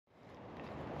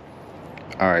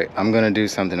All right, I'm gonna do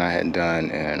something I hadn't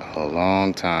done in a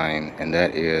long time, and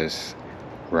that is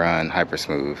run hyper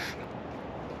smooth.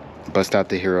 Bust out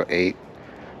the Hero 8,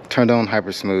 turned on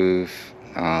hyper smooth.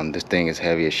 This thing is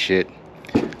heavy as shit.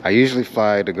 I usually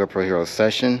fly the GoPro Hero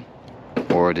Session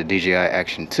or the DJI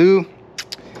Action 2,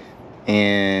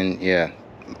 and yeah,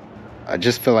 I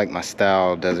just feel like my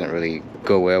style doesn't really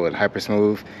go well with hyper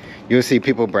smooth. You'll see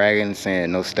people bragging,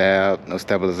 saying no stab, no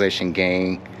stabilization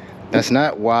gain. That's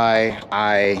not why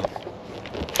I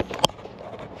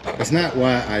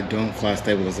don't fly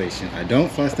stabilization. I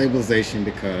don't fly stabilization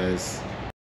because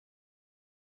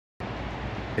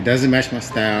it doesn't match my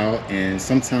style, and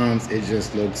sometimes it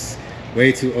just looks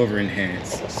way too over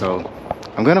enhanced. So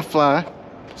I'm gonna fly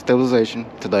stabilization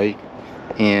today,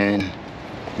 and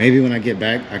maybe when I get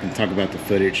back I can talk about the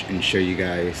footage and show you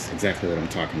guys exactly what I'm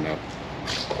talking about.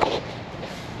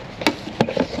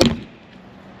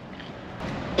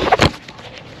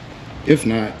 If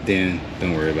not, then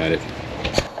don't worry about it.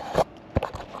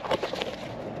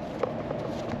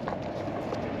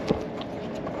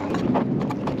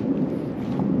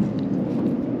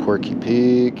 Porky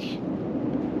Pig.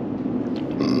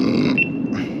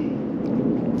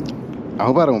 I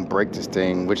hope I don't break this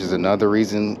thing, which is another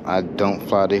reason I don't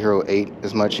fly the Hero 8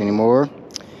 as much anymore.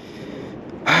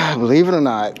 Believe it or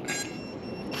not,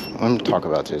 let me talk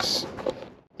about this.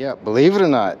 Yeah, believe it or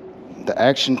not, the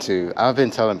Action 2, I've been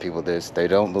telling people this, they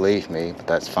don't believe me, but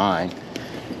that's fine.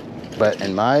 But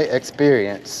in my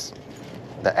experience,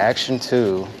 the Action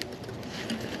 2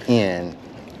 in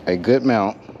a good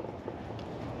mount,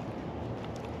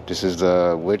 this is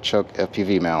the Woodchuck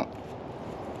FPV mount.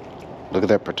 Look at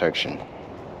that protection.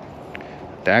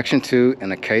 The Action 2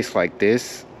 in a case like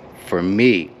this, for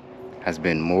me, has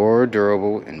been more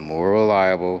durable and more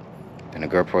reliable than a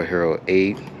GoPro Hero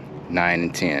 8, 9,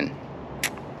 and 10.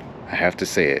 I have to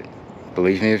say it.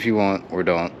 Believe me if you want or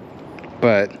don't.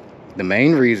 But the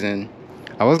main reason,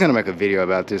 I was gonna make a video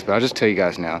about this, but I'll just tell you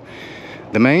guys now.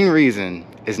 The main reason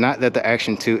is not that the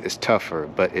Action 2 is tougher,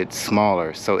 but it's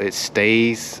smaller, so it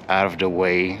stays out of the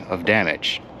way of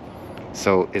damage.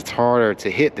 So it's harder to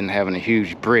hit than having a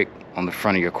huge brick on the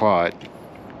front of your quad.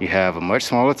 You have a much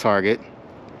smaller target.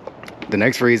 The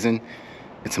next reason,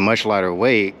 it's a much lighter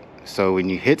weight, so when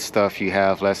you hit stuff, you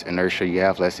have less inertia, you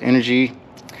have less energy.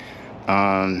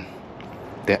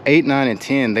 The 8, 9, and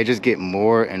 10, they just get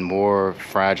more and more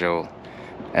fragile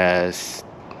as,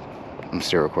 I'm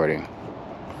still recording,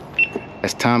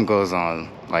 as time goes on.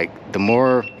 Like, the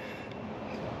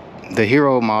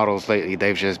Hero models lately,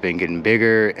 they've just been getting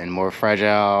bigger and more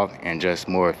fragile and just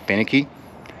more finicky.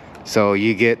 So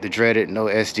you get the dreaded no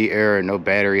SD error, no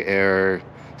battery error,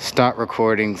 stop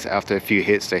recordings. After a few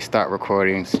hits, they stop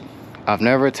recordings. I've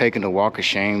never taken a walk of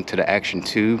shame to the Action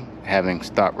 2 having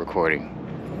stopped recording.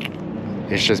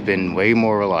 It's just been way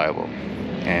more reliable.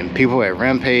 And people at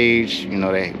Rampage, you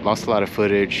know, they lost a lot of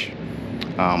footage.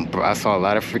 I saw a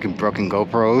lot of freaking broken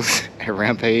GoPros at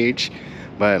Rampage,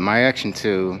 but my Action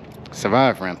 2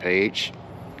 survived Rampage.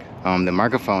 The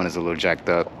microphone is a little jacked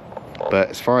up, but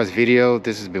as far as video,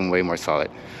 this has been way more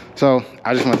solid. So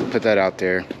I just wanted to put that out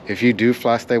there. If you do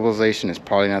fly stabilization, it's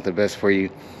probably not the best for you.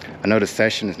 I know the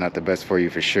Session is not the best for you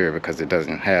for sure because it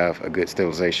doesn't have a good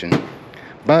stabilization.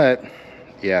 But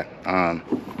yeah, I'm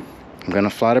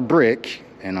gonna fly the brick,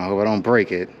 and I hope I don't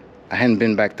break it. I hadn't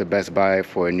been back to Best Buy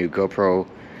for a new GoPro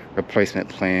replacement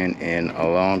plan in a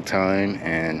long time,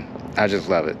 and I just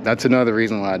love it. That's another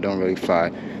reason why I don't really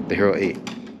fly the Hero 8.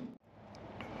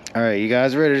 All right, you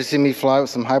guys ready to see me fly with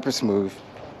some hyper smooth?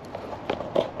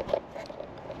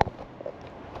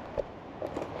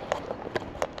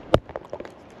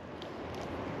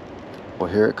 Well,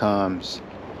 here it comes.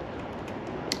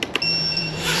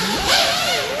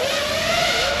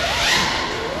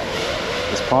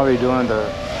 It's probably doing the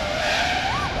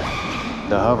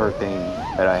hover thing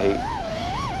that I hate.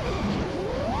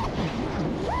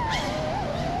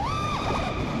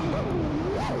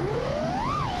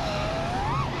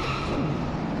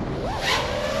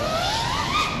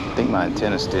 I think my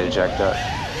antenna's still jacked up.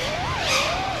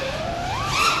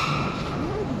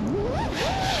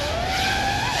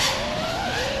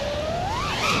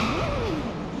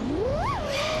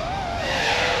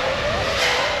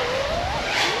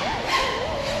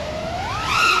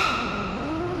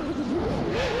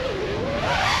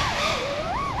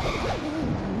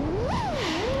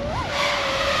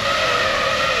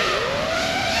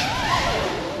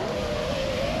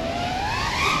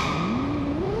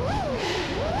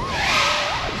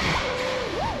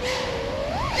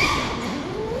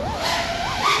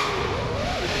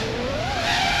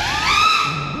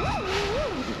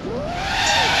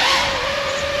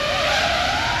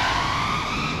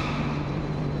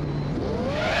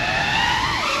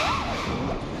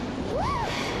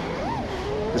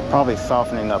 Probably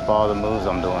softening up all the moves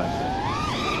I'm doing.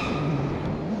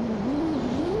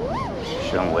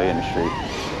 Shit, I'm way in the street.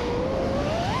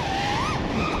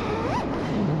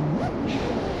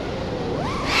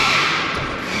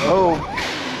 Oh,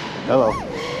 hello.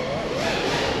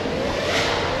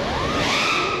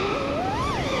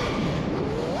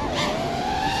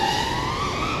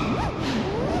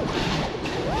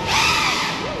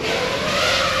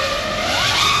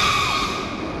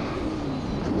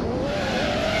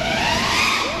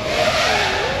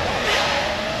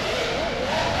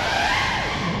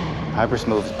 Hyper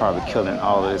smooth is probably killing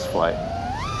all of this flight.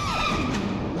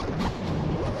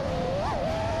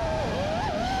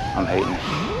 I'm hating.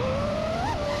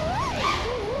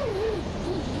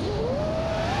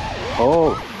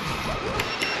 Oh.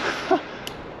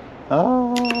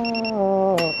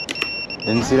 Oh.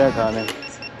 Didn't see that coming.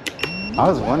 I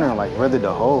was wondering, like, where did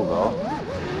the hole go?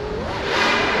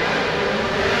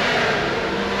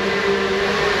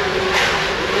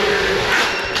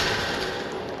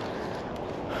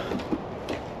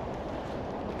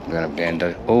 I'm gonna bend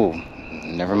it. Oh,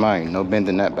 never mind. No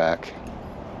bending that back.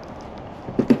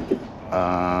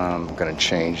 I'm gonna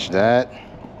change that.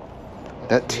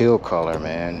 That teal color,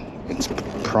 man, it's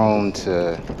prone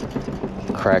to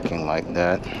cracking like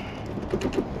that.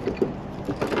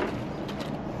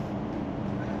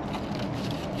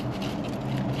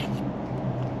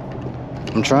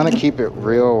 I'm trying to keep it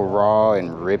real raw and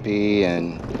rippy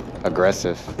and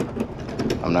aggressive.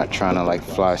 I'm not trying to like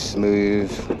fly smooth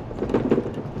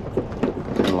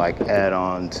and like add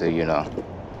on to, you know,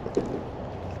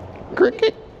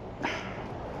 cricket.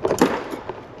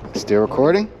 Still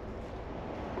recording?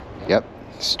 Yep,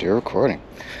 still recording.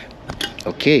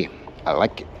 Okay, I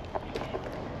like it.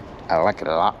 I like it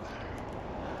a lot.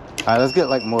 All right, let's get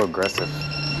like more aggressive.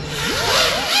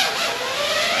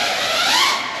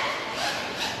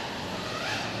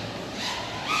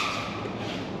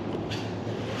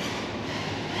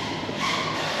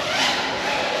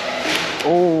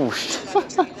 Oh,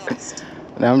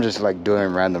 now I'm just like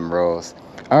doing random rolls.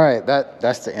 All right,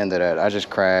 that's the end of that. I just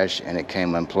crashed and it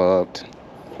came unplugged.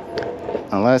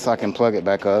 Unless I can plug it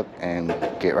back up and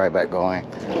get right back going.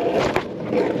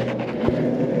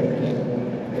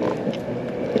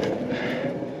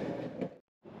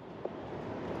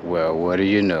 Well, what do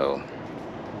you know?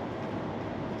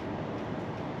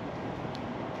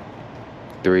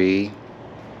 3,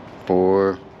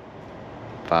 4,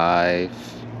 5.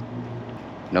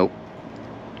 Nope.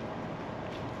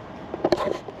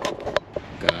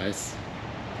 Guys,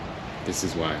 this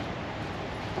is why.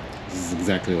 This is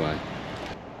exactly why.